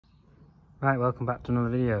Right, welcome back to another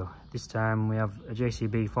video. This time we have a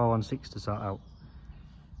JCB 416 to sort out.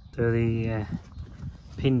 They're the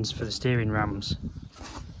pins for the steering rams.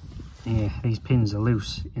 Yeah, these pins are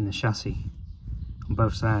loose in the chassis on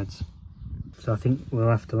both sides. So I think we'll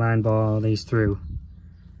have to line bore these through.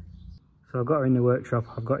 So I've got her in the workshop,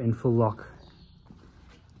 I've got it in full lock.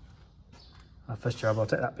 Our first job, I'll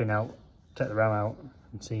take that pin out, take the ram out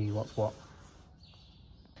and see what's what.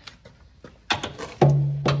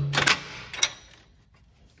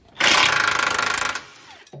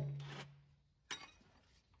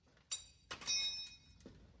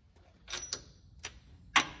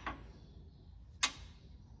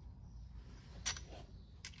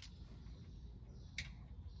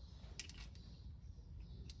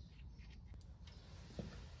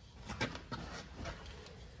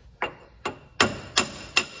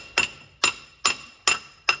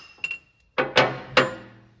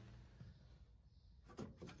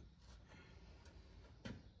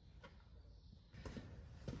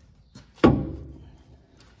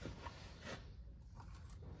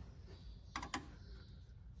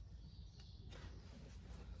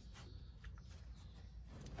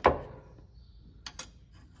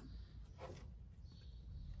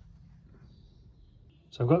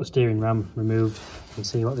 So I've got the steering ram removed. You can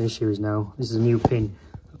see what the issue is now. This is a new pin.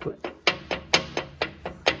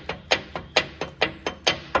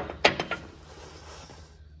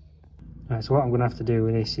 Right, so what I'm going to have to do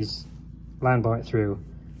with this is line bore it through,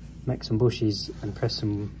 make some bushes and press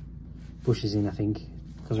some bushes in, I think,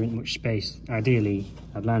 because there isn't much space. Ideally,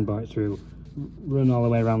 I'd line bore it through, run all the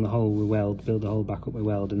way around the hole with weld, build the hole back up with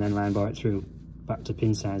weld and then line bore it through back to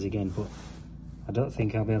pin size again. But I don't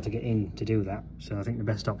think I'll be able to get in to do that, so I think the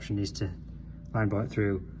best option is to line bore it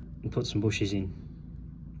through and put some bushes in.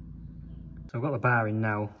 So I've got the bar in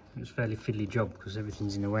now. It's a fairly fiddly job because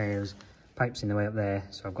everything's in the way. There's pipes in the way up there,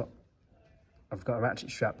 so I've got a ratchet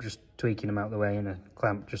strap just tweaking them out of the way and a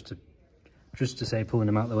clamp just to say pulling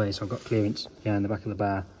them out of the way, so I've got clearance behind the back of the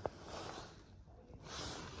bar.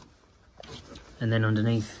 And then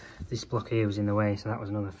underneath, this block here was in the way, so that was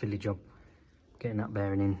another fiddly job getting that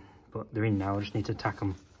bearing in. But they're in now. I just need to tack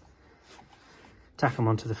them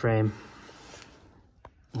onto the frame.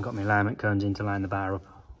 I've got my alignment cones in to line the bar up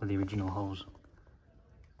with the original holes.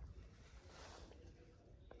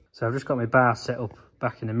 So I've just got my bar set up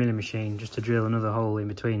back in the milling machine just to drill another hole in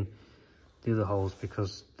between the other holes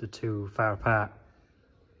because they're too far apart.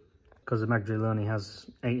 Because the mag drill only has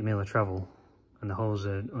 80mm of travel and the holes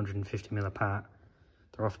are 150mm apart,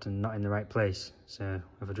 they're often not in the right place. So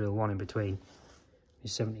if I drill one in between,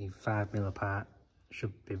 75mm apart,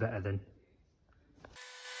 should be better then.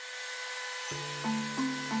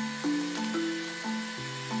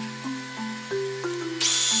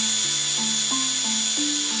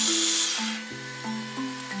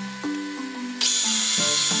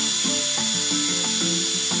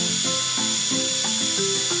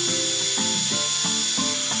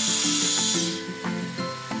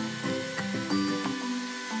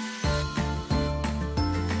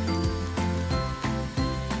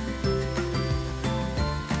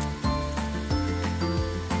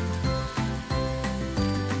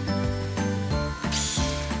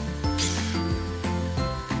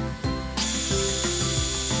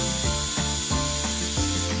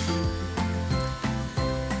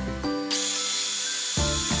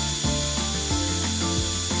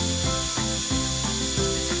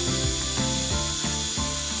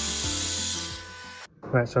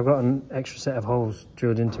 Right, so I've got an extra set of holes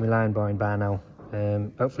drilled into my line boring bar now.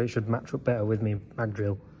 Hopefully it should match up better with my mag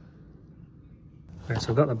drill. Right, so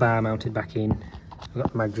I've got the bar mounted back in. I've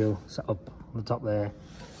got the mag drill set up on the top there.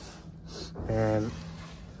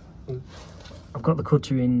 I've got the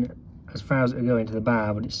cutter in as far as it'll go into the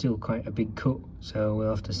bar, but it's still quite a big cut, so we'll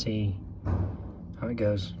have to see how it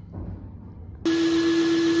goes.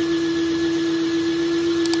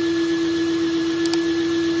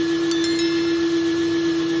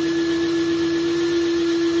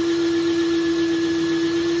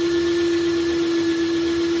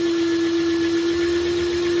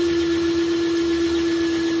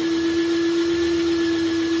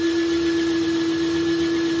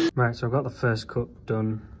 Right, so I've got the first cut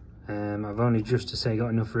done. I've only just to say got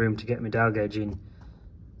enough room to get my dial gauge in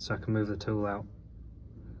so I can move the tool out.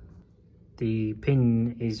 The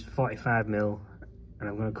pin is 45mm and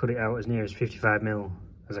I'm going to cut it out as near as 55mm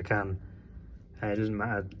as I can. It doesn't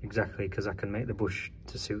matter exactly because I can make the bush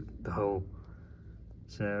to suit the hole.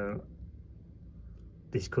 So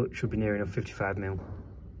this cut should be near enough 55mm.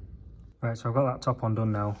 Right, so I've got that top one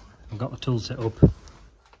done now. I've got the tool set up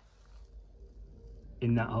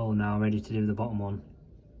in that hole now, ready to do the bottom one.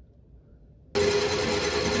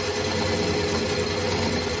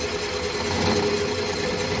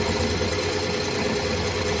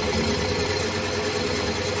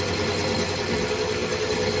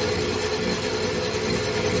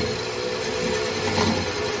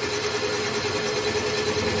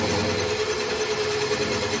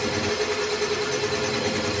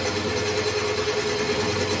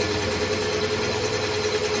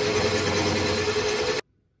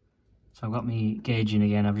 gauging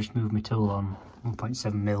again. I've just moved my tool on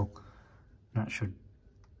 1.7mm. That should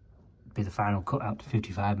be the final cut out to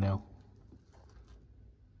 55mm.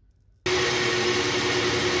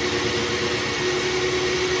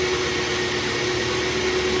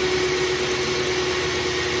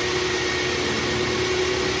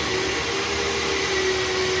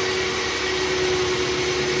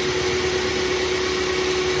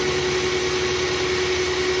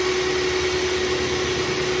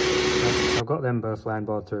 I've got them both line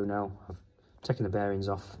bored through now. I've taken the bearings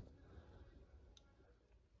off.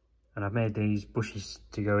 And I've made these bushes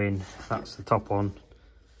to go in. That's the top one,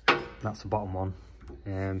 that's the bottom one.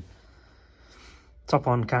 Top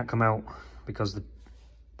one can't come out because the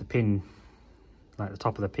pin, like the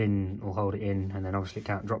top of the pin will hold it in, and then obviously it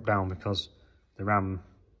can't drop down because the ram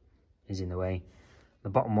is in the way. The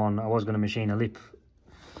bottom one, I was going to machine a lip.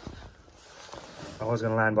 I was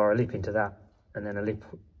going to line bore a lip into that, and then a lip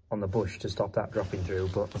on the bush to stop that dropping through,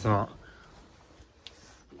 but I thought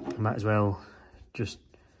I might as well just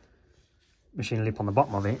machine a lip on the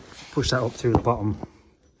bottom of it, push that up through the bottom,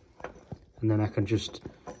 and then I can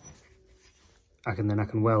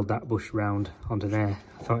weld that bush round onto there.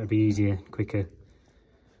 I thought it'd be easier, quicker.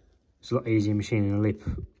 It's a lot easier machining a lip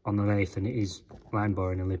on the lathe than it is line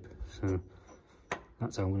boring a lip, so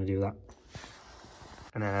that's how I'm going to do that.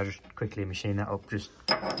 And then I just quickly machine that up just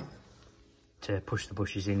to push the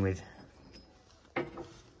bushes in with. I've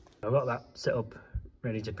got that set up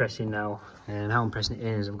ready to press in now, and how I'm pressing it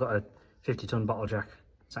in is I've got a 50-ton bottle jack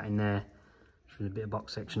sat in there with a bit of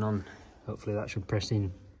box section on. Hopefully that should press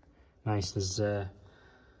in nice. There's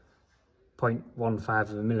 0.15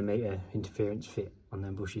 of a millimetre interference fit on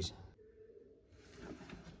them bushes.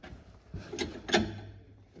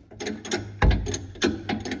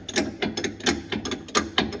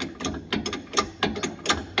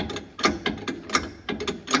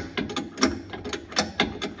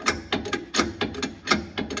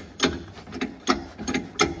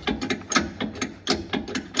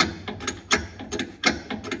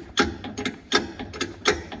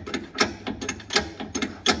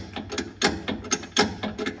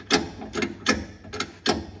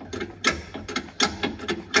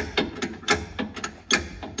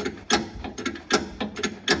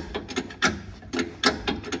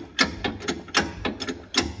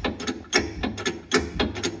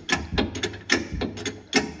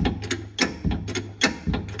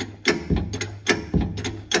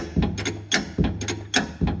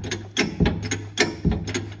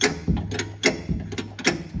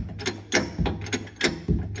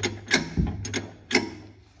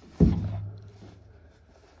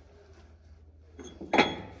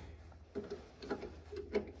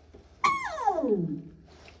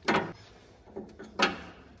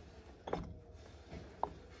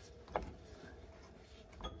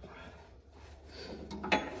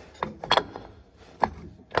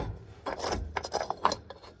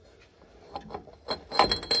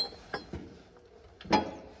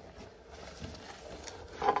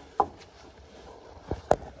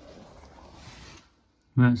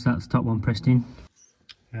 Right, so that's the top one pressed in.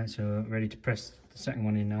 Right, so ready to press the second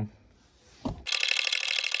one in now.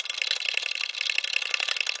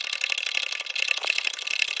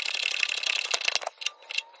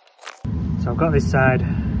 So I've got this side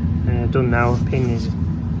done now. The pin is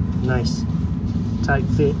nice, tight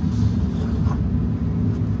fit.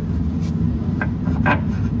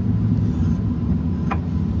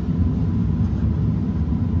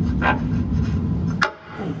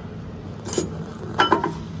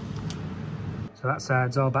 So that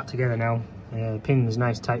side's all back together now. The pin is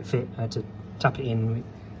nice tight fit. I had to tap it in with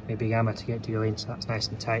a big hammer to get it to go in, so that's nice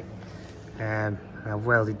and tight. And I've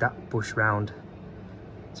welded that bush round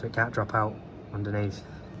so it can't drop out underneath.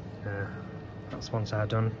 That's one side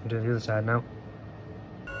done. We'll do the other side now.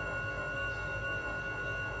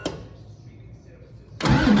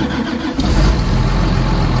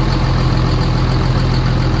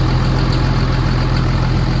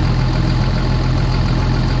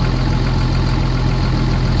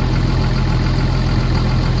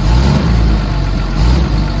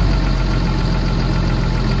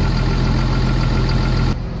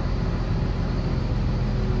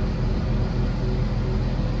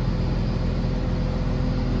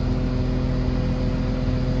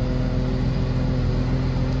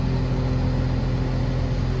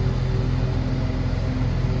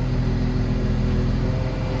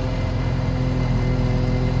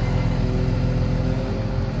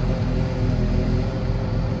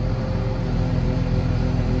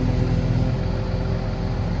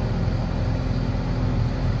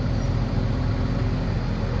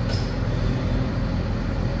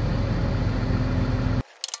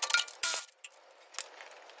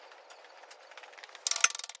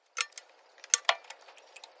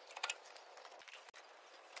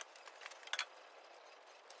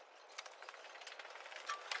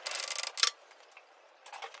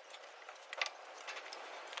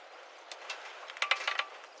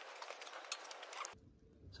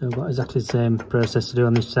 So I've got exactly the same process to do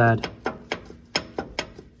on this side.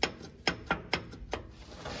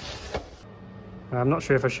 I'm not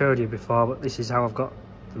sure if I showed you before, but this is how I've got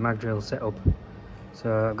the mag drill set up.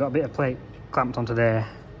 So I've got a bit of plate clamped onto there,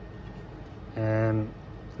 and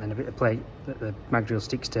then a bit of plate that the mag drill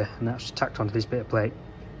sticks to, and that's tacked onto this bit of plate.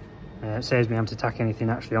 It saves me having to tack anything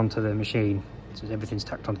actually onto the machine, so everything's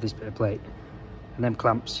tacked onto this bit of plate. And them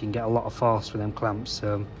clamps, you can get a lot of force with them clamps,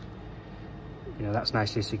 so you know that's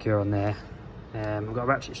nicely secure on there. I've got a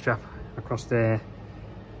ratchet strap across there.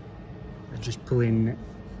 I'm just pulling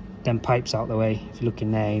them pipes out the way. If you look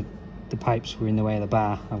in there, the pipes were in the way of the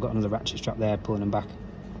bar. I've got another ratchet strap there pulling them back.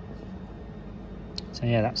 So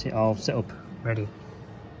yeah, that's it all set up, ready.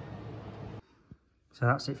 So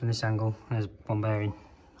that's it from this angle. There's one bearing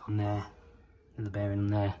on there, and the bearing on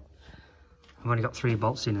there. I've only got 3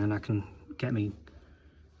 bolts in, and I can get me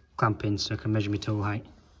clamp in so I can measure my tool height.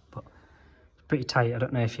 But it's pretty tight. I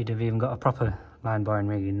don't know if you'd have even got a proper line boring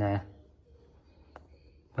rig in there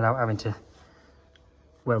without having to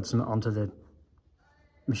weld something onto the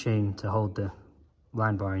machine to hold the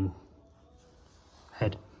line boring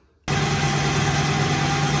head.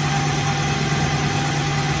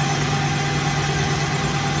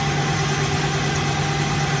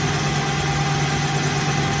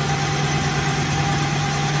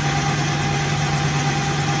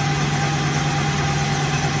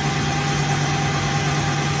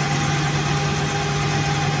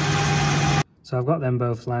 So I've got them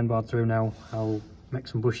both line bored through now. I'll make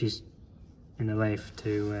some bushes in the lathe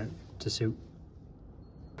to suit.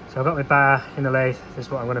 So I've got my bar in the lathe. This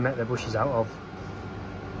is what I'm going to make the bushes out of.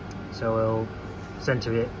 So we'll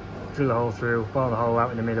centre it, drill a hole through, bore the hole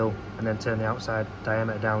out in the middle, and then turn the outside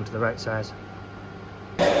diameter down to the right size.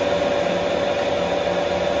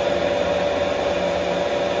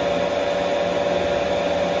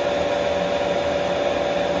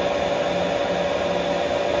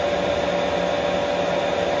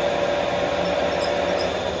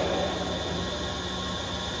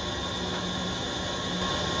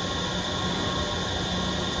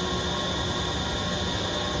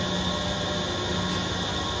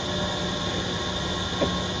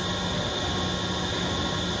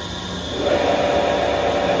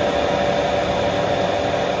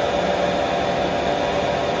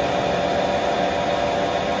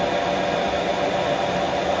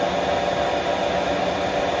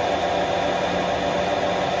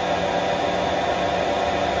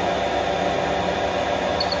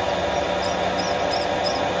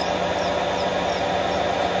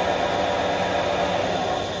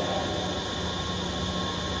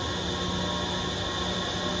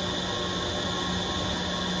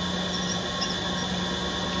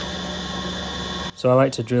 So I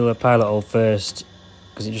like to drill a pilot hole first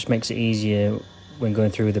because it just makes it easier when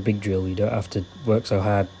going through with a big drill. You don't have to work so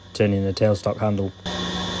hard turning the tailstock handle.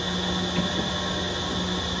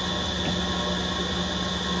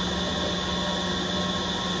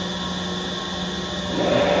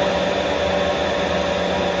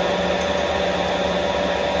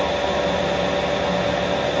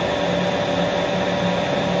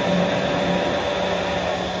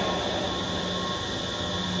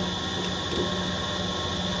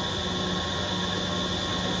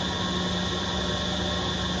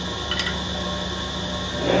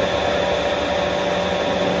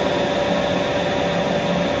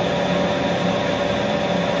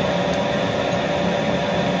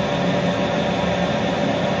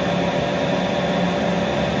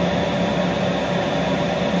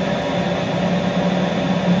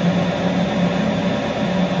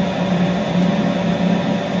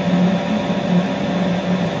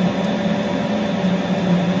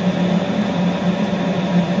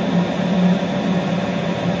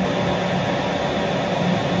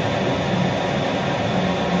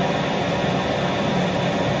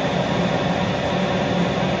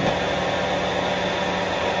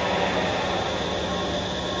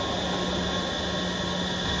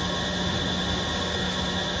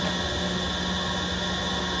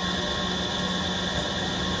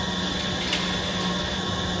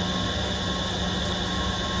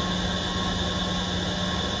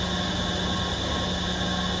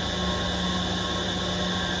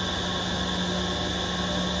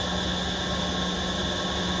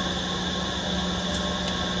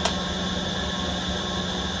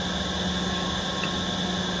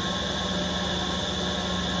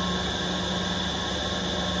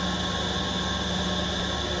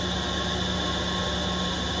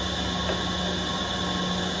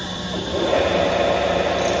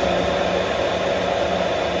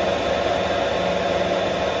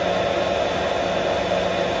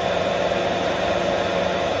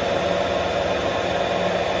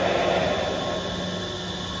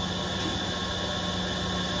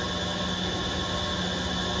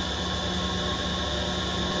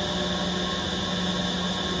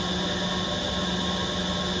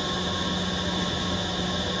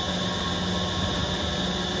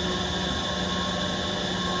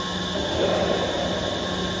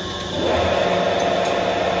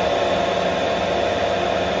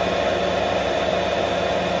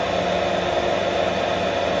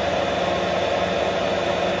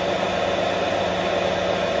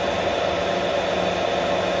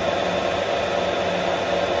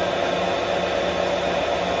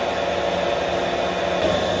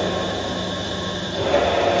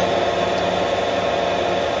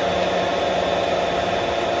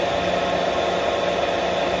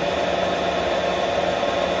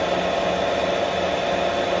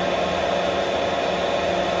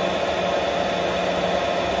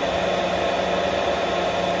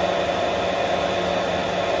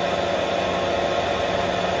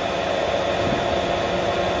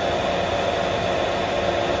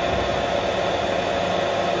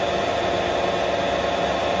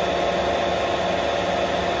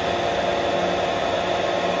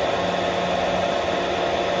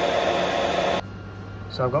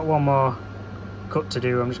 So I've got one more cut to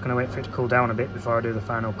do. I'm just going to wait for it to cool down a bit before I do the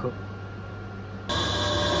final cut.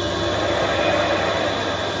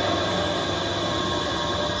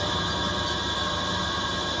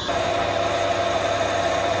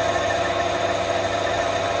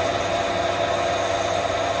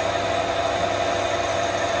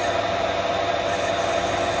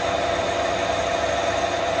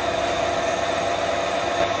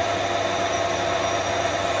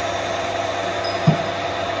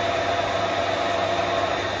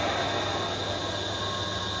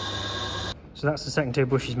 So that's the second two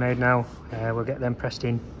bushes made now. We'll get them pressed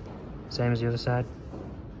in, same as the other side.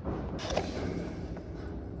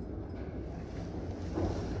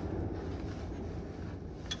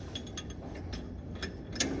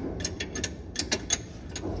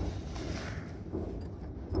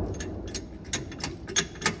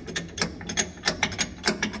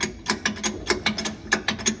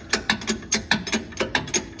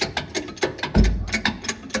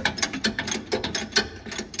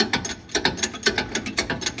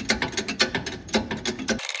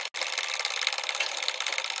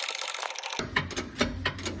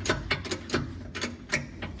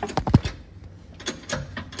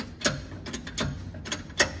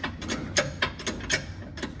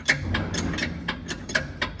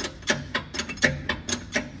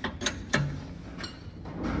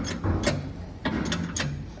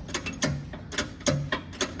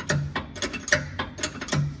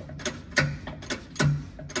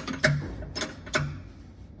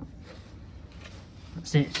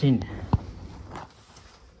 That's it, it's in.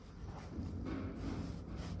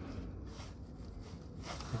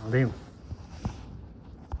 That'll do.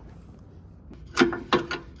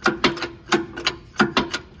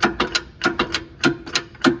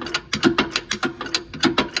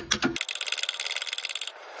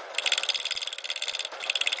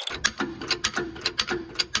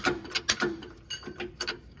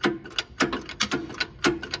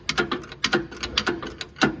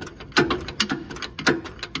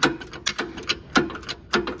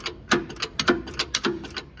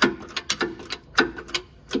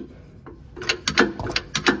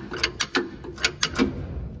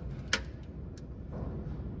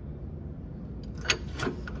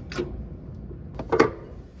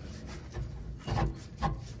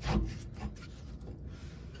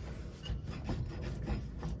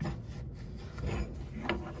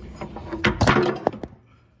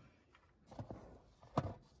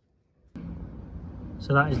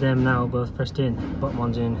 So that is them now, both pressed in. Bottom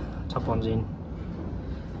one's in, top one's in.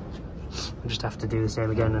 I just have to do the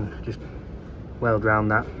same again and just weld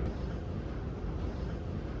round that.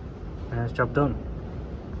 And it's job done.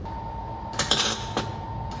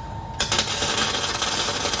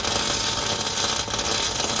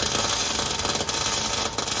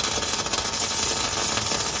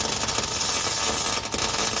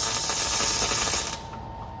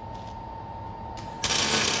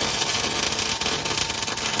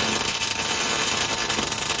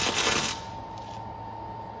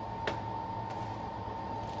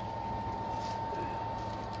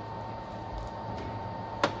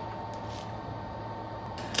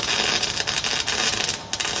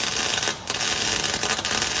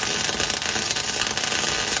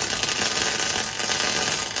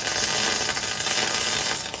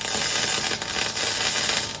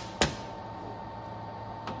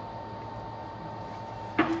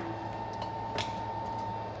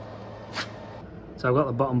 So I've got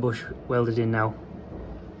the bottom bush welded in now.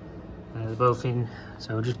 They're both in,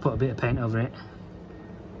 so I'll just put a bit of paint over it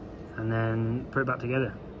and then put it back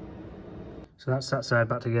together. So that's that side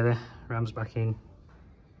back together, rams back in.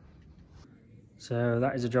 So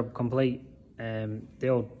that is the job complete. The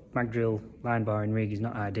old mag drill line barring rig is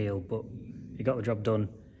not ideal, but you got the job done,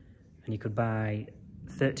 and you could buy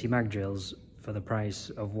 30 mag drills for the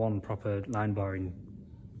price of one proper line barring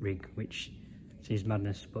rig, which seems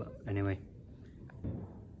madness, but anyway.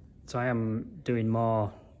 So I am doing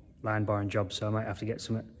more line barring jobs, so I might have to get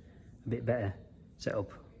something a bit better set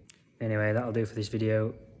up. Anyway, that'll do for this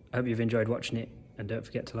video. I hope you've enjoyed watching it, and don't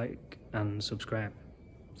forget to like and subscribe.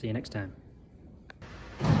 See you next time.